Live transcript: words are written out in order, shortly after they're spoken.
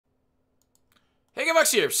Hey,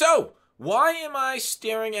 Gavax here. So, why am I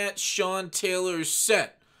staring at Sean Taylor's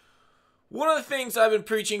set? One of the things I've been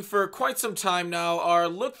preaching for quite some time now are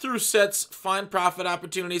look through sets, find profit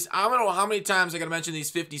opportunities. I don't know how many times I gotta mention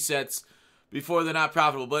these 50 sets before they're not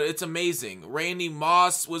profitable, but it's amazing. Randy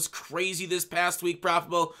Moss was crazy this past week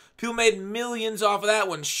profitable. People made millions off of that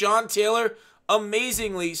one. Sean Taylor,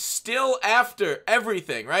 amazingly, still after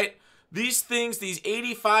everything, right? These things, these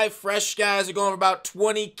 85 fresh guys are going for about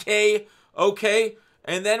 20K, okay?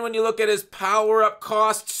 And then when you look at his power-up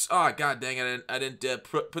costs, oh, god dang it, I didn't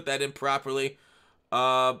put that in properly.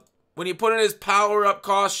 When you put in his power-up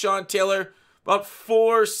cost, Sean Taylor, about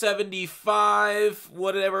 $475,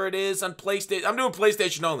 whatever it is, on PlayStation. I'm doing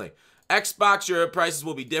PlayStation only. Xbox, your prices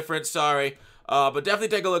will be different, sorry. But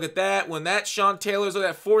definitely take a look at that. When that Sean Taylor's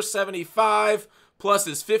at $475, plus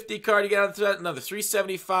his 50 card, you get out of that, another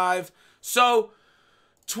 $375. So,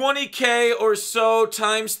 20K or so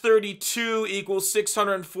times 32 equals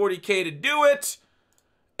 640K to do it.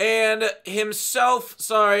 And himself,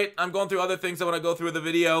 sorry, I'm going through other things I want to go through in the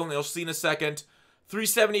video, and you'll see in a second.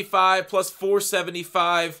 375 plus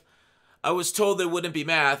 475. I was told there wouldn't be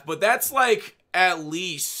math, but that's like at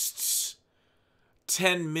least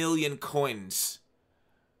 10 million coins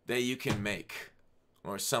that you can make,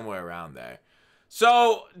 or somewhere around there.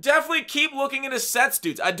 So, definitely keep looking into sets,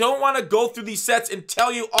 dudes. I don't want to go through these sets and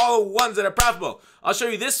tell you all the ones that are profitable. I'll show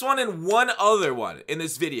you this one and one other one in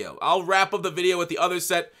this video. I'll wrap up the video with the other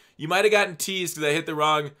set. You might have gotten teased because I hit the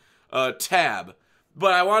wrong tab.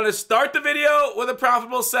 But I want to start the video with a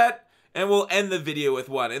profitable set, and we'll end the video with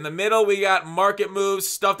one. In the middle, we got market moves,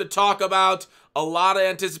 stuff to talk about, a lot of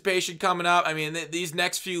anticipation coming up. I mean, these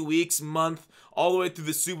next few weeks, month, all the way through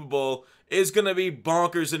the Super Bowl is going to be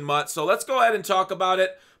bonkers and mutt. So let's go ahead and talk about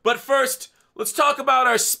it. But first, let's talk about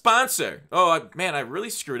our sponsor. Oh, man, I really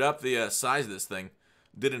screwed up the size of this thing,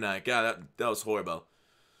 didn't I? God, that was horrible.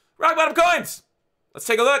 Rock Bottom Coins! Let's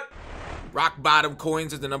take a look. Rock Bottom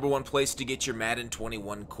Coins is the #1 place to get your Madden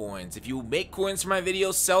 21 coins. If you make coins for my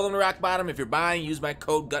videos, sell them to Rock Bottom. If you're buying, use my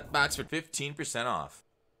code GUTBOX for 15% off.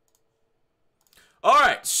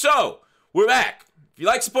 Alright, so, we're back. If you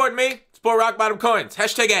like supporting me, support Rock Bottom Coins.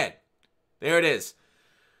 #ad. There it is.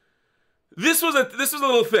 This was a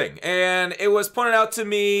little thing, and it was pointed out to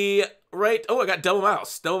me right. Oh, I got double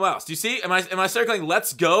mouse. Double mouse. Do you see? Am I circling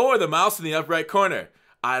let's go or the mouse in the upper right corner?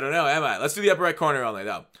 I don't know, am I? Let's do the upper right corner only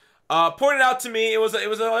though. Pointed out to me, it was a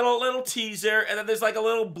little teaser, and then there's like a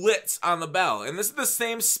little blitz on the bell, and this is the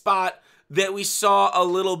same spot that we saw a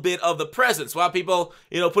little bit of the presence. A lot of people,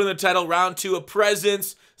 putting the title round 2 of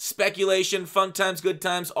presence, speculation, fun times, good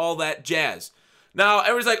times, all that jazz. Now,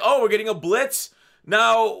 everyone's like, oh, we're getting a blitz.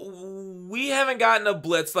 Now, we haven't gotten a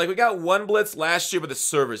blitz. Like, we got one blitz last year, but the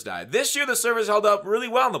servers died. This year, the servers held up really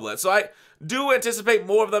well in the blitz. So I do anticipate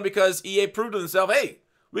more of them because EA proved to themselves, hey,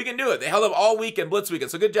 we can do it. They held up all weekend, blitz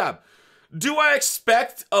weekend, so good job. Do I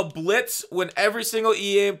expect a blitz when every single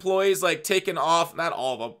EA employee is, like, taken off? Not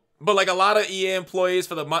all of them, but, like, a lot of EA employees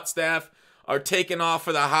for the MUT staff are taken off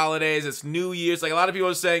for the holidays. It's New Year's. Like, a lot of people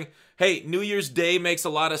are saying, hey, New Year's Day makes a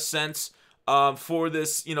lot of sense. For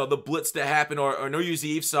this, the blitz to happen, or New Year's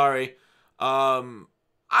Eve, sorry. I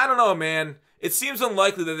don't know, man. It seems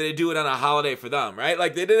unlikely that they do it on a holiday for them, right?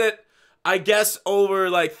 Like, they did it, I guess, over,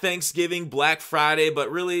 like, Thanksgiving, Black Friday,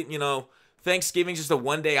 but really, Thanksgiving's just a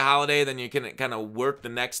one-day holiday, then you can kind of work the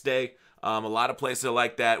next day. A lot of places are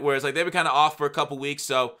like that, whereas, like, they've been kind of off for a couple weeks,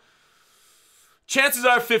 so chances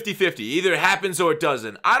are 50-50. Either it happens or it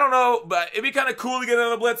doesn't. I don't know, but it'd be kind of cool to get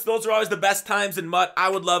another blitz. Those are always the best times in MUT. I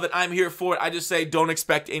would love it. I'm here for it. I just say don't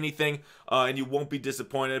expect anything, and you won't be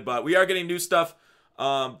disappointed. But we are getting new stuff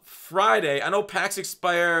Friday. I know packs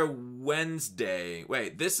expire Wednesday.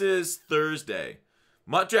 Wait, this is Thursday.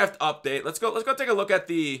 MUT Draft update. Let's go take a look at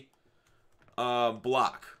the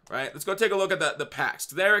block, right? Let's go take a look at the packs.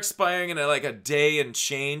 They're expiring in like a day and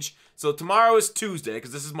change. So tomorrow is Tuesday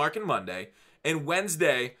because this is marking Monday. And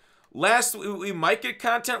Wednesday, we might get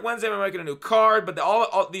content Wednesday, we might get a new card, but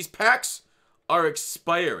all these packs are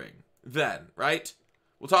expiring then, right?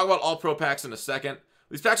 We'll talk about all pro packs in a second.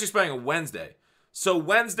 These packs are expiring on Wednesday. So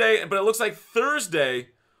Wednesday, but it looks like Thursday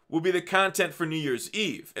will be the content for New Year's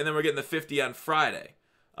Eve. And then we're getting the 50 on Friday,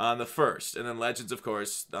 on the 1st. And then Legends, of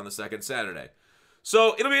course, on the 2nd Saturday.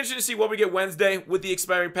 So it'll be interesting to see what we get Wednesday with the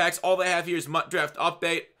expiring packs. All they have here is MUT Draft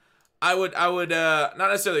update. I would not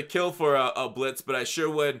necessarily kill for a blitz, but I sure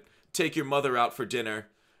would take your mother out for dinner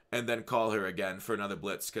and then call her again for another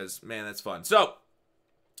blitz because, man, that's fun. So,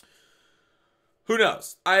 who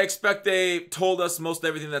knows? I expect they told us most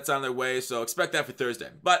everything that's on their way, so expect that for Thursday.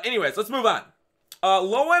 But anyways, let's move on.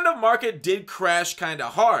 Low end of market did crash kind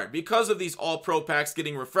of hard because of these all-pro packs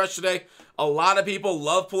getting refreshed today. A lot of people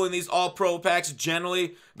love pulling these all-pro packs.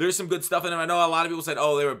 Generally, there's some good stuff in them. I know a lot of people said,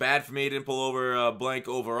 oh, they were bad for me. Didn't pull over blank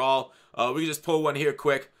overall. We can just pull one here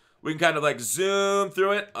quick. We can kind of like zoom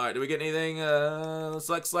through it. All right, do we get anything?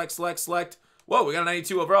 Select. Whoa, we got a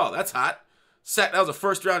 92 overall. That's hot. That was a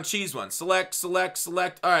first-round cheese one. Select. All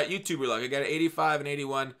right, YouTuber luck. I got an 85 and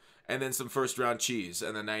 81, and then some first-round cheese,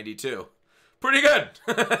 and then 92. Pretty good.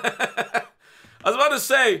 I was about to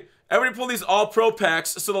say, everybody pull these all-pro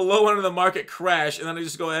packs, so the low end of the market crash, and then I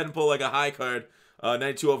just go ahead and pull like a high card,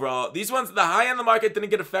 92 overall. These ones, the high end of the market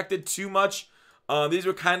didn't get affected too much. These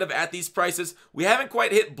were kind of at these prices. We haven't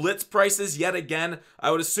quite hit blitz prices yet again.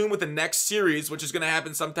 I would assume with the next series, which is going to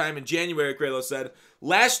happen sometime in January, Kralo said.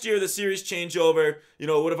 Last year, the series changeover,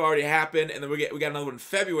 would have already happened, and then we got another one in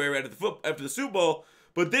February after the Super Bowl.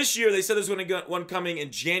 But this year, they said there's going to get one coming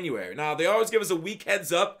in January. Now, they always give us a week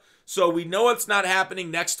heads up, so we know it's not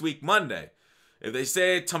happening next week, Monday. If they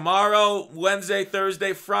say tomorrow, Wednesday,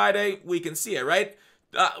 Thursday, Friday, we can see it, right?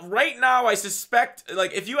 Right now, I suspect,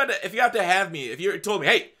 like, if you told me,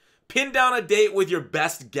 hey, pin down a date with your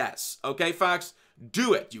best guess, okay, Fox?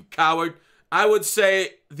 Do it, you coward. I would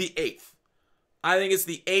say the 8th. I think it's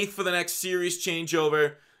the 8th for the next series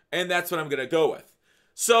changeover, and that's what I'm going to go with.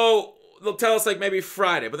 So, they'll tell us, like, maybe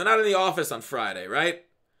Friday, but they're not in the office on Friday, right?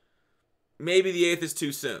 Maybe the 8th is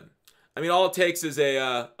too soon. I mean, all it takes is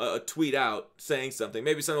a tweet out saying something.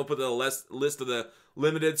 Maybe someone will put the list of the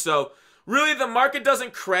limited, so really, the market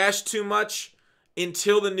doesn't crash too much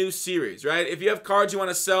until the new series, right? If you have cards you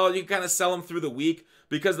want to sell, you can kind of sell them through the week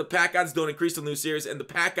because the pack odds don't increase till the new series, and the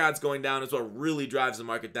pack odds going down is what really drives the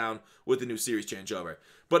market down with the new series changeover.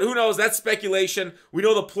 But who knows? That's speculation. We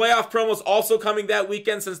know the playoff promo is also coming that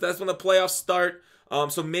weekend since that's when the playoffs start.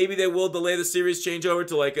 So maybe they will delay the series changeover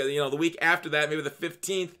to like the week after that, maybe the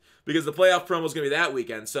 15th, because the playoff promo is going to be that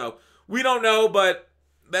weekend. So we don't know, but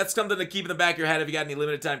that's something to keep in the back of your head if you got any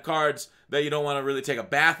limited time cards that you don't want to really take a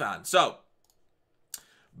bath on. So,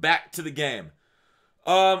 back to the game.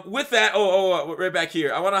 With that, right back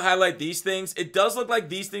here, I want to highlight these things. It does look like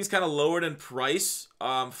these things kind of lowered in price.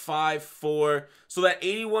 5, 4. So that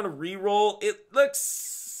 81 reroll, it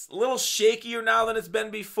looks a little shakier now than it's been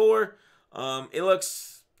before. It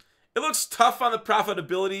looks tough on the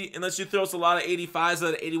profitability unless you throw us a lot of 85s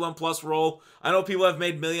at an 81 plus roll. I know people have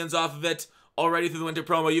made millions off of it already through the winter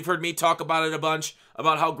promo. You've heard me talk about it a bunch,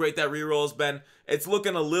 about how great that reroll has been. It's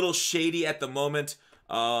looking a little shady at the moment,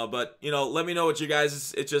 but let me know what you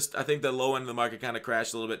guys. It's just I think the low end of the market kind of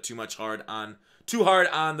crashed a little bit too hard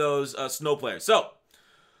on those snow players. So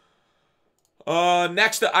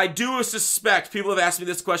next, I do suspect people have asked me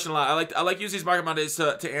this question a lot. I like using these Market Mondays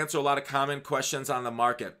to answer a lot of common questions on the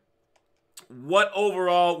market. What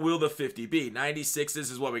overall will the 50 be? 96s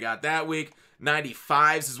is what we got that week.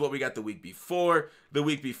 95s is what we got the week before. The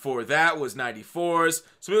week before that was 94s.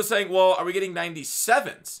 So people are saying, well, are we getting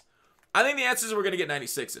 97s? I think the answer is we're going to get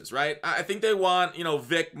 96s, right? I think they want,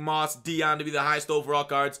 Vic, Moss, Dion to be the highest overall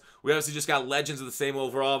cards. We obviously just got legends of the same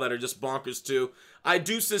overall that are just bonkers too. I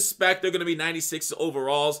do suspect they're going to be 96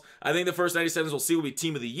 overalls. I think the first 97s we'll see will be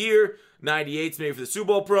Team of the Year. 98s maybe for the Super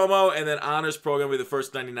Bowl promo, and then Honors program will be the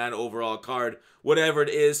first 99 overall card. Whatever it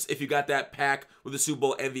is, if you got that pack with the Super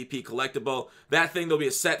Bowl MVP collectible, that thing, there'll be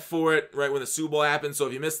a set for it right when the Super Bowl happens. So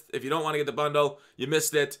if you don't want to get the bundle, you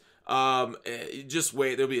missed it. Just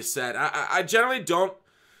wait, there'll be a set. I generally don't,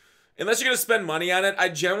 unless you're going to spend money on it, I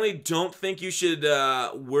generally don't think you should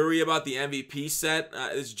worry about the MVP set.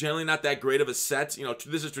 It's generally not that great of a set.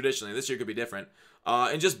 This is traditionally. This year could be different.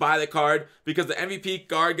 And just buy the card because the MVP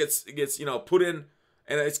card gets put in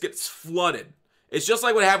and it gets flooded. It's just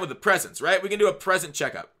like what happened with the presents, right? We can do a present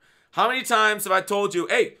checkup. How many times have I told you,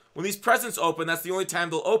 hey, when these presents open, that's the only time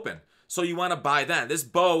they'll open. So you want to buy then. This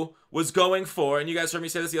bow was going for, and you guys heard me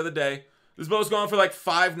say this the other day, this bow was going for like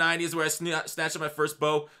 590 where I snatched up my first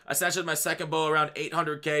bow. I snatched up my second bow around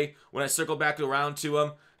 800K when I circled back around to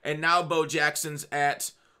him. And now Bo Jackson's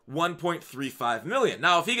at 1.35 million.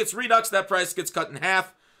 Now, if he gets redux, that price gets cut in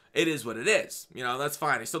half. It is what it is. That's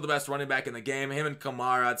fine. He's still the best running back in the game. Him and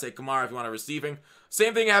Kamara, I'd say Kamara if you want a receiving.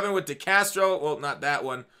 Same thing happened with DeCastro. Well, not that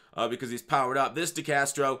one because he's powered up. This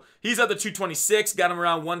DeCastro, he's at the 226. Got him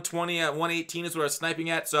around 120 at 118 is what I was sniping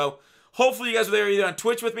at. So hopefully you guys were there either on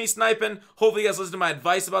Twitch with me sniping. Hopefully you guys listened to my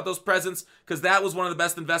advice about those presents because that was one of the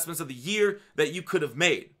best investments of the year that you could have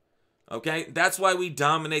made. Okay? That's why we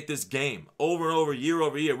dominate this game over and over, year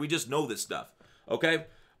over year. We just know this stuff. Okay?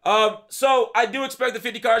 So I do expect the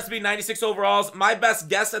 50 cards to be 96 overalls. My best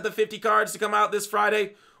guess at the 50 cards to come out this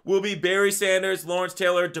Friday will be Barry Sanders, Lawrence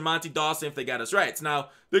Taylor, DeMonte Dawson if they get us right. So now,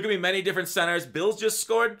 there could be many different centers. Bills just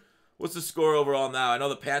scored. What's the score overall now? I know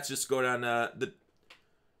the Pats just scored on the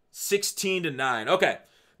 16-9. Okay,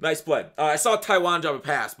 nice play. I saw Taiwan drop a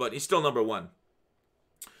pass, but he's still number 1.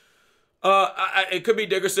 It could be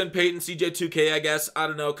Dickerson, Peyton, CJ2K, I guess. I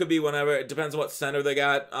don't know. It could be whenever. It depends on what center they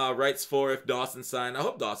got. Rights for if Dawson signed. I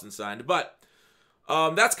hope Dawson signed. But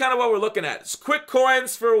that's kind of what we're looking at. It's quick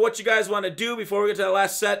coins for what you guys want to do before we get to the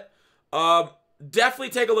last set. Definitely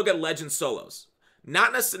take a look at Legend Solos.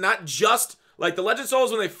 Not just like the Legend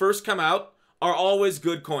Solos when they first come out are always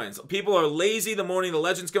good coins. People are lazy the morning the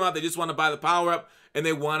Legends come out. They just want to buy the power up and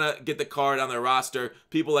they want to get the card on their roster.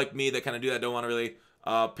 People like me that kind of do that don't want to really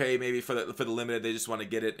pay maybe for the limited. They just want to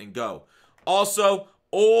get it and go. Also,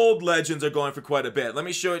 old Legends are going for quite a bit. Let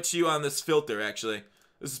me show it to you on this filter, actually.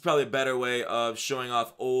 This is probably a better way of showing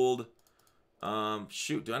off old.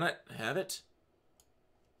 Shoot, do I not have it?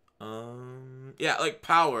 Yeah, like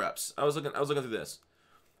power-ups. I was looking through this.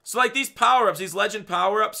 So like these power-ups, these Legend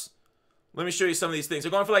power-ups, let me show you some of these things.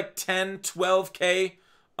 They're going for like 10, 12K.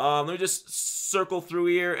 Let me just circle through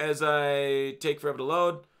here as I take forever to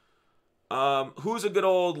load. Who's a good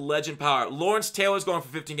old Legend power? Lawrence Taylor's going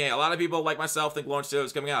for 15K. A lot of people like myself think Lawrence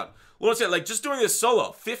Taylor's coming out. Lawrence Taylor, like just doing this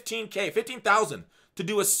solo, 15K, 15,000 to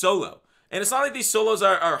do a solo. And it's not like these solos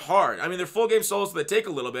are hard. I mean, they're full game solos, so they take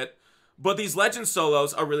a little bit. But these Legend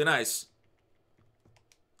solos are really nice.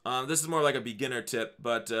 This is more like a beginner tip,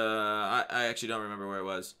 but I actually don't remember where it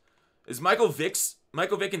was. Is Michael Vick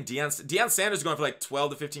and Deion Sanders going for like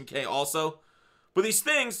 12 to 15K also? But these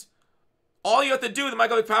things, all you have to do with the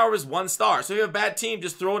Michael Vick power is 1 star. So if you have a bad team,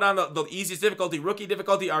 just throw it on the easiest difficulty, rookie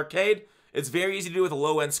difficulty, arcade. It's very easy to do with a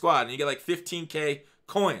low-end squad, and you get like 15K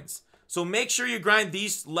coins. So make sure you grind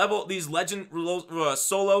these Legend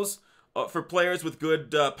solos for players with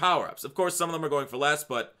good power-ups. Of course, some of them are going for less,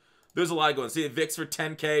 but there's a lot going. See, Vic's for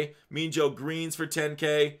 10K. Mean Joe Green's for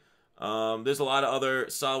 10K. There's a lot of other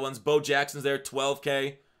solid ones. Bo Jackson's there,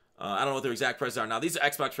 12K. I don't know what their exact prices are now. These are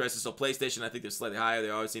Xbox prices, so PlayStation, I think they're slightly higher. They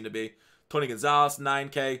always seem to be. Tony Gonzalez,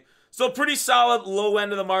 9K. So pretty solid low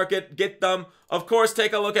end of the market. Get them. Of course,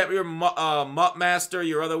 take a look at your MUT Master,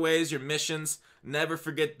 your other ways, your missions. Never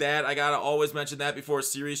forget that. I gotta always mention that before a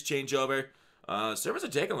series changeover. Servers are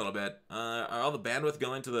taking a little bit. Are all the bandwidth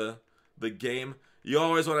going to the game? You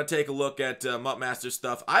always want to take a look at MUT Master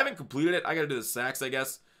stuff. I haven't completed it. I gotta do the sacks, I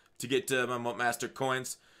guess, to get my MUT Master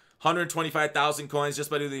coins. 125,000 coins just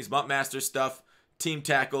by doing these MUT Master stuff, team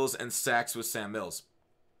tackles, and sacks with Sam Mills.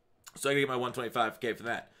 So I gotta get my 125K for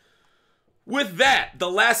that. With that, the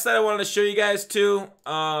last set I wanted to show you guys too.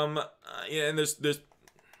 Yeah, and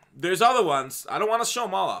there's other ones. I don't want to show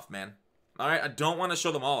them all off, man. All right, I don't want to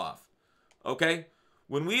show them all off. Okay,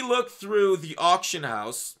 when we look through the auction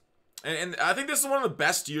house, and I think this is one of the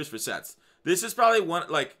best years for sets. This is probably one,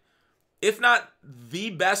 like, if not the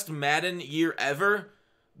best Madden year ever,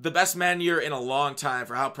 the best Madden year in a long time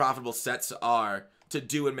for how profitable sets are to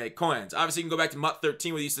do and make coins. Obviously, you can go back to MUT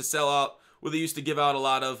 13 where they used to sell out, where they used to give out a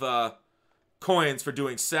lot of coins for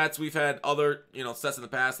doing sets. We've had other, sets in the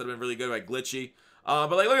past that have been really good, like Glitchy.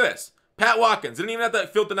 But like, look at this. Pat Watkins didn't even have to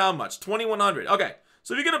filter down much. 2,100. Okay,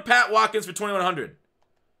 so if you get a Pat Watkins for 2,100,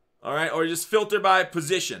 all right, or you just filter by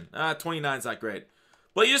position. 29's not great.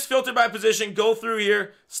 But you just filter by position, go through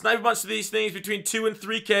here, snipe a bunch of these things between 2 and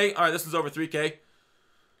 3K. All right, this one's over 3K.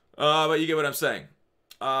 But you get what I'm saying.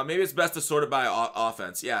 Maybe it's best to sort it by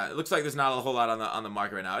offense. Yeah, it looks like there's not a whole lot on the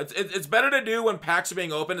market right now. It's better to do when packs are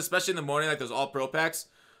being opened, especially in the morning, like those all-pro packs.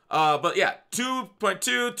 But yeah,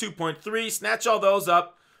 2.2, 2.3, snatch all those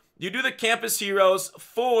up. You do the Campus Heroes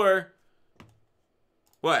for,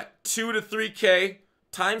 what, 2 to 3K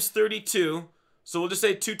times 32. So we'll just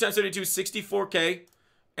say 2 times 32, 64K.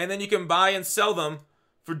 And then you can buy and sell them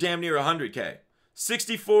for damn near 100K.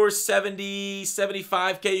 64, 70,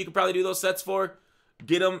 75K you could probably do those sets for.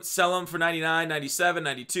 Get them, sell them for 99, 97,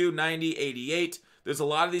 92, 90, 88. There's a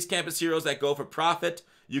lot of these Campus Heroes that go for profit.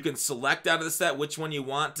 You can select out of the set which one you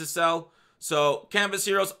want to sell. So Campus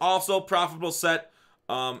Heroes, also profitable set,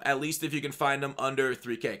 at least if you can find them under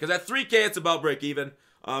 3K. Because at 3K, it's about break even.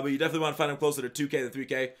 But you definitely want to find them closer to 2K than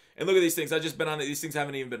 3K. And look at these things. I've just been on it. These things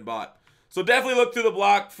haven't even been bought. So definitely look through the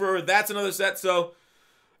block for that's another set. So,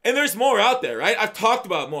 and there's more out there, right? I've talked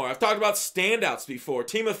about more. I've talked about standouts before.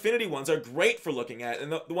 Team Affinity ones are great for looking at.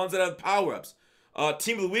 And the ones that have power-ups.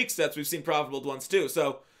 Team of the Week sets, we've seen profitable ones too.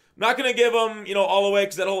 So, I'm not going to give them, all the way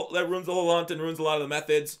because that ruins the whole hunt and ruins a lot of the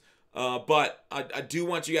methods. But I do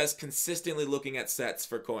want you guys consistently looking at sets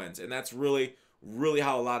for coins. And that's really, really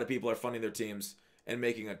how a lot of people are funding their teams and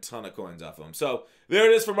making a ton of coins off of them. So, there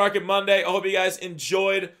it is for Market Monday. I hope you guys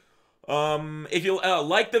enjoyed If you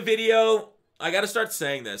like the video, I gotta start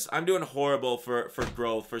saying this. I'm doing horrible for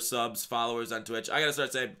growth, for subs, followers on Twitch. I gotta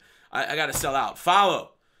start saying, I gotta sell out.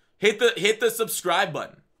 Follow. Hit the subscribe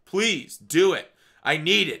button. Please, do it. I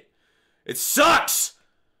need it. It sucks!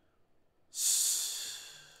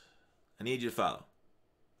 I need you to follow.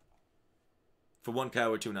 From one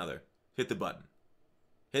coward to another. Hit the button.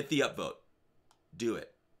 Hit the upvote. Do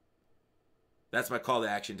it. That's my call to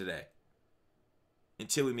action today.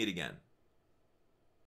 Until we meet again.